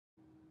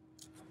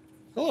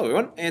Hello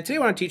everyone, and today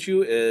what I want to teach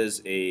you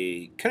is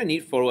a kind of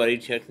neat photo editing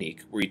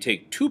technique where you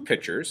take two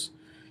pictures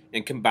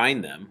and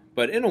combine them,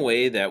 but in a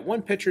way that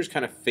one picture is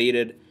kind of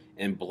faded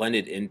and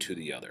blended into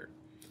the other.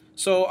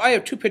 So I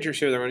have two pictures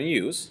here that I'm going to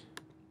use.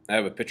 I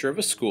have a picture of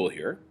a school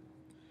here,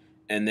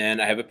 and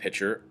then I have a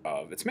picture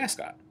of its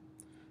mascot.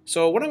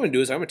 So what I'm going to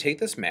do is I'm going to take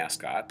this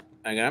mascot,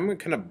 and I'm going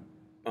to kind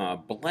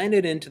of blend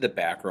it into the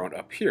background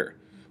up here.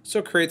 So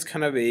it creates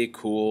kind of a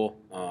cool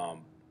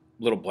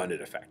little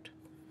blended effect.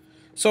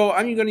 So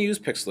I'm going to use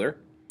Pixlr,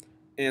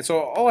 and so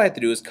all I have to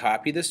do is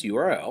copy this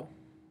URL.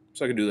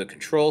 So I can do the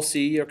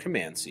Control-C or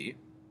Command-C.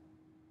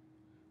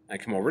 I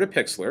come over to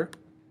Pixlr.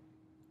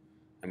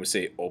 I'm going to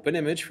say Open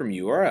Image from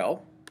URL,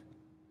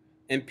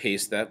 and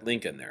paste that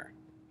link in there.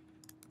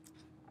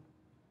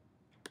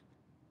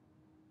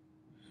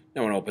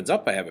 Now when it opens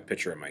up, I have a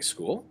picture of my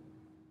school.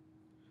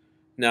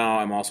 Now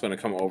I'm also going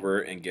to come over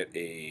and get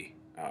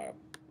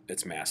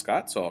its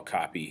mascot, so I'll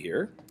copy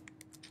here.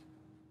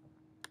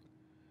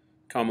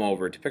 Come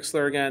over to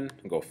Pixlr again,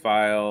 go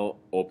File,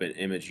 Open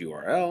Image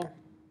URL,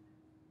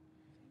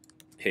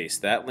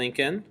 paste that link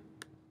in,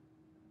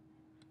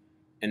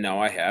 and now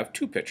I have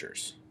two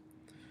pictures.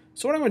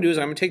 So what I'm going to do is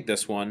I'm going to take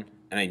this one,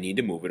 and I need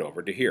to move it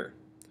over to here.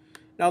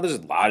 Now there's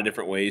a lot of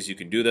different ways you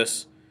can do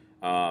this.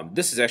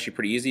 This is actually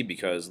pretty easy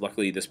because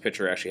luckily this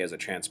picture actually has a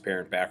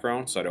transparent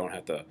background, so I don't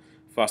have to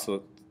fuss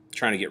with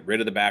trying to get rid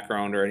of the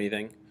background or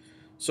anything.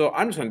 So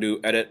I'm just going to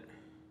do Edit,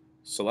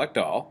 Select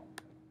All.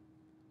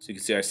 So you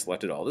can see I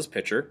selected all this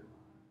picture.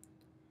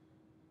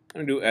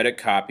 I'm going to do Edit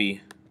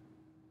Copy.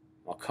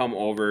 I'll come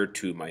over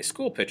to my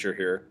school picture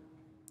here.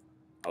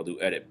 I'll do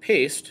Edit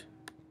Paste.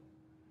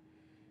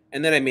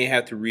 And then I may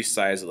have to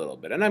resize a little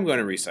bit. And I'm going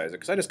to resize it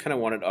because I just kind of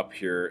want it up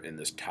here in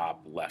this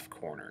top left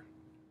corner.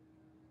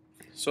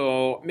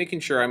 So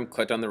making sure I'm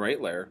clicked on the right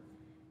layer.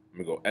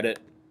 I'm going to go Edit,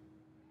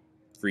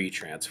 Free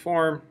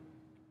Transform.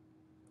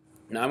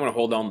 Now I'm going to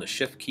hold down the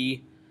Shift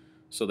key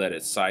so that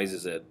it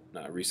sizes it,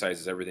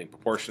 resizes everything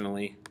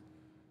proportionally.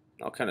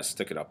 I'll kind of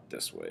stick it up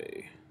this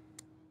way.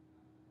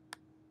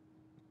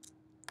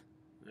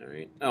 All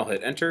right, I'll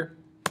hit Enter.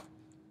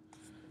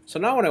 So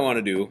now what I want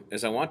to do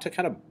is I want to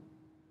kind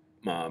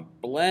of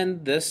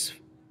blend this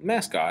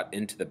mascot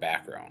into the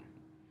background.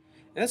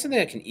 And that's something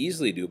I can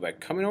easily do by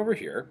coming over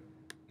here,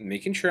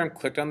 making sure I'm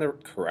clicked on the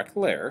correct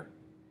layer.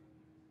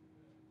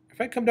 If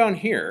I come down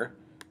here,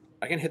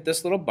 I can hit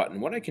this little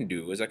button. What I can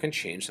do is I can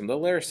change some of the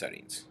layer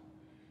settings.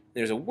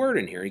 There's a word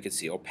in here, you can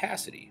see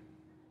opacity.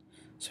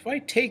 So if I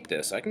take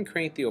this, I can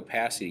crank the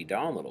opacity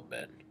down a little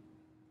bit.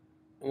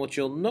 And what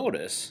you'll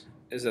notice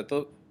is that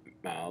the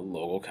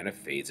logo kind of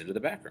fades into the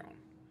background.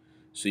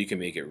 So you can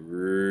make it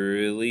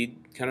really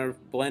kind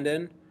of blend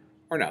in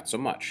or not so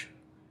much.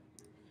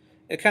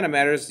 It kind of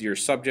matters your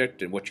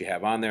subject and what you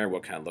have on there,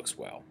 what kind of looks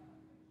well.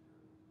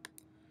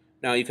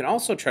 Now you can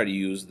also try to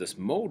use this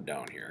mode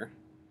down here.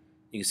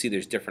 You can see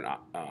there's different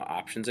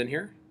options in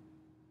here.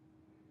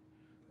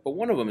 But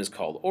one of them is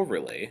called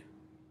overlay.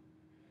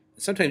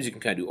 Sometimes you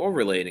can kind of do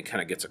overlay and it kind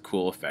of gets a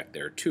cool effect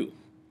there too.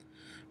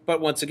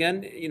 But once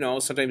again,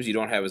 sometimes you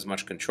don't have as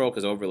much control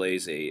because overlay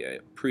is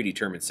a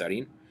predetermined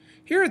setting.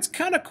 Here it's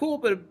kind of cool,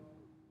 but it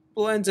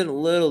blends in a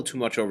little too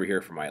much over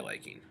here for my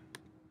liking.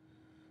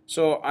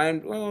 So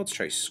let's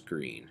try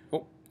screen.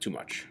 Oh, too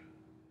much.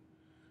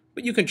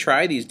 But you can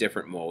try these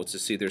different modes to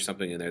see if there's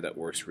something in there that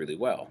works really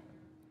well.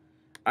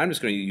 I'm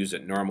just going to use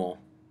it normal,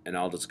 and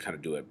I'll just kind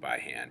of do it by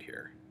hand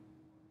here.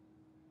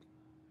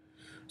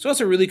 So that's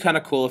a really kind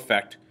of cool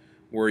effect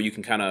where you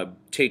can kind of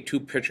take two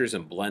pictures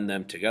and blend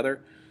them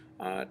together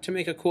to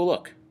make a cool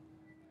look.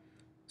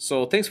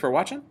 So thanks for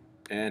watching,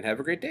 and have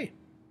a great day.